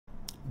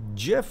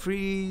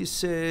Jeffrey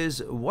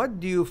says, what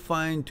do you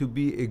find to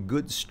be a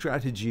good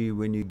strategy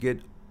when you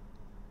get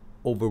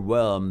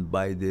overwhelmed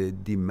by the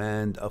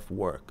demand of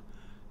work?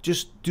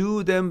 Just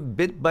do them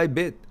bit by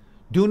bit.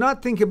 Do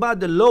not think about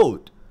the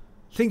load.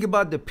 Think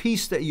about the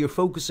piece that you're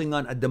focusing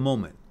on at the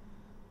moment.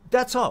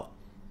 That's all.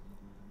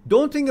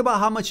 Don't think about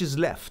how much is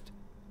left.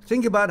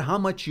 Think about how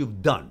much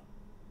you've done.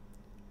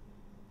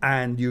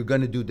 And you're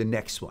going to do the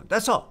next one.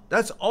 That's all.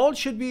 That's all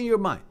should be in your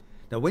mind.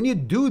 Now, when you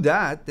do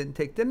that, then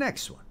take the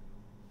next one,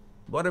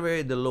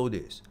 whatever the load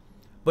is.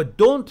 But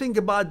don't think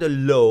about the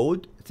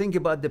load. Think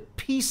about the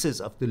pieces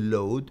of the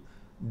load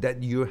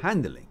that you're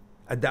handling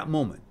at that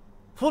moment.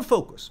 Full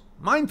focus,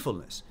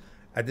 mindfulness.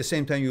 At the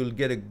same time, you'll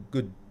get a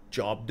good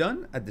job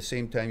done. At the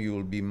same time, you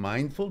will be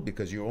mindful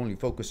because you're only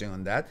focusing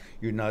on that.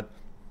 You're not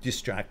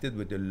distracted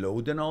with the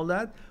load and all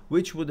that,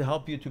 which would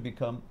help you to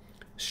become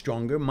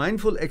stronger.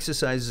 Mindful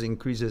exercises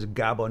increases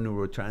GABA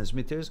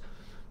neurotransmitters,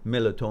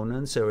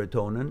 melatonin,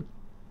 serotonin,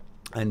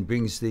 and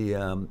brings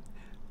the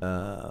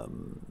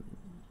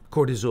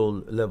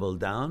cortisol level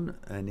down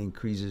and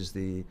increases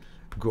the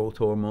growth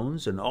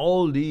hormones. And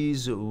all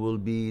these will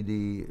be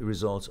the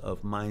results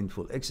of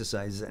mindful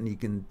exercises. And you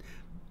can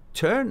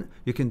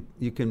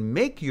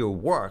make your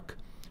work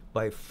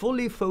by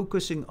fully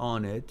focusing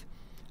on it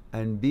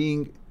and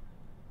being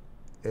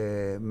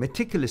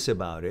meticulous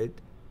about it.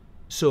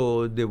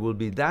 So there will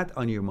be that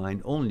on your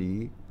mind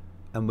only.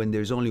 And when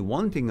there's only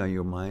one thing on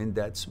your mind,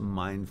 that's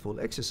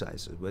mindful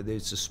exercises, whether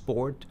it's a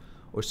sport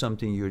or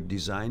something you're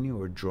designing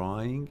or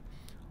drawing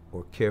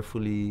or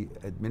carefully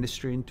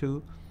administering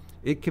to.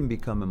 It can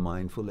become a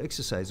mindful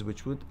exercise,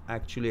 which would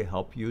actually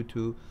help you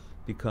to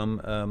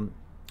become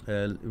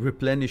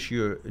replenish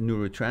your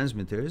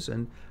neurotransmitters.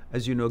 And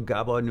as you know,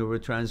 GABA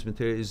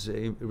neurotransmitter is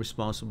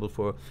responsible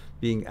for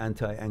being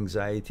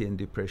anti-anxiety and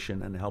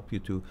depression and help you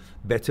to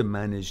better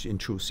manage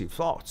intrusive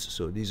thoughts.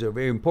 So these are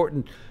very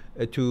important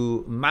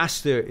to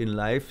master in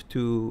life,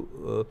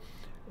 to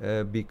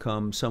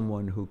become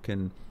someone who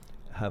can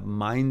have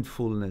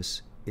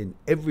mindfulness in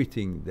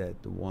everything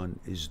that one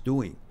is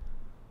doing.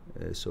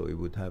 So it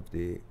would have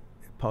the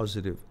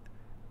positive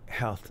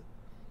health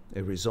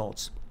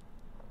results.